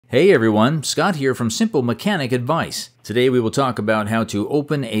Hey everyone, Scott here from Simple Mechanic Advice. Today we will talk about how to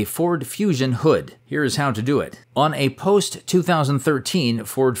open a Ford Fusion hood. Here is how to do it. On a post-2013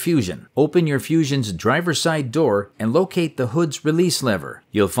 Ford Fusion, open your Fusion's driver's side door and locate the hood's release lever.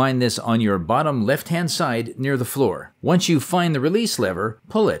 You'll find this on your bottom left-hand side near the floor. Once you find the release lever,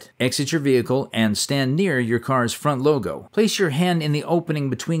 pull it, exit your vehicle, and stand near your car's front logo. Place your hand in the opening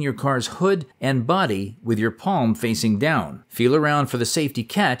between your car's hood and body with your palm facing down. Feel around for the safety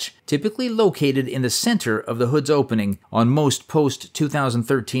catch, typically located in the center of the hood's opening on most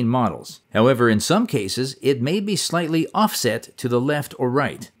post-2013 models. However, in some cases, it may be slightly offset to the left or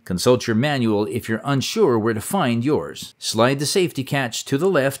right. Consult your manual if you're unsure where to find yours. Slide the safety catch to the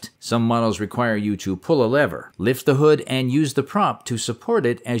left. Some models require you to pull a lever. Lift the hood and use the prop to support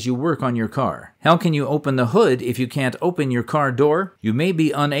it as you work on your car. How can you open the hood if you can't open your car door? You may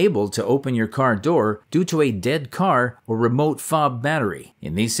be unable to open your car door due to a dead car or remote fob battery.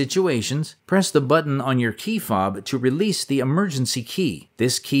 In these situations, press the button on your key fob to release the emergency key.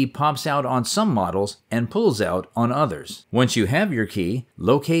 This key pops out on some models and pulls out on others. Once you have your key,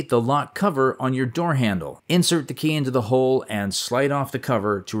 locate the lock cover on your door handle. Insert the key into the hole and slide off the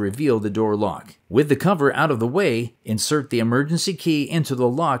cover to reveal the door lock. With the cover out of the way, insert the emergency key into the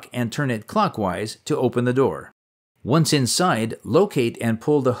lock and turn it clockwise to open the door. Once inside, locate and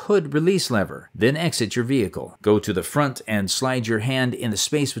pull the hood release lever, then exit your vehicle. Go to the front and slide your hand in the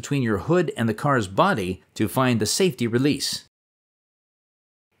space between your hood and the car's body to find the safety release.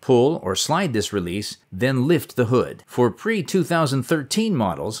 Pull or slide this release, then lift the hood. For pre-2013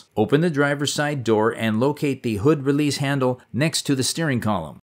 models, open the driver's side door and locate the hood release handle next to the steering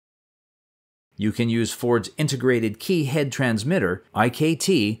column. You can use Ford's integrated key head transmitter,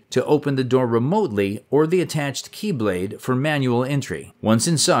 IKT, to open the door remotely or the attached key blade for manual entry. Once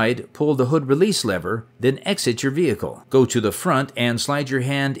inside, pull the hood release lever, then exit your vehicle. Go to the front and slide your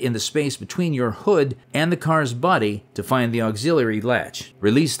hand in the space between your hood and the car's body to find the auxiliary latch.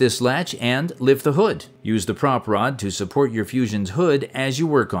 Release this latch and lift the hood. Use the prop rod to support your Fusion's hood as you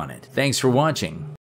work on it. Thanks for watching.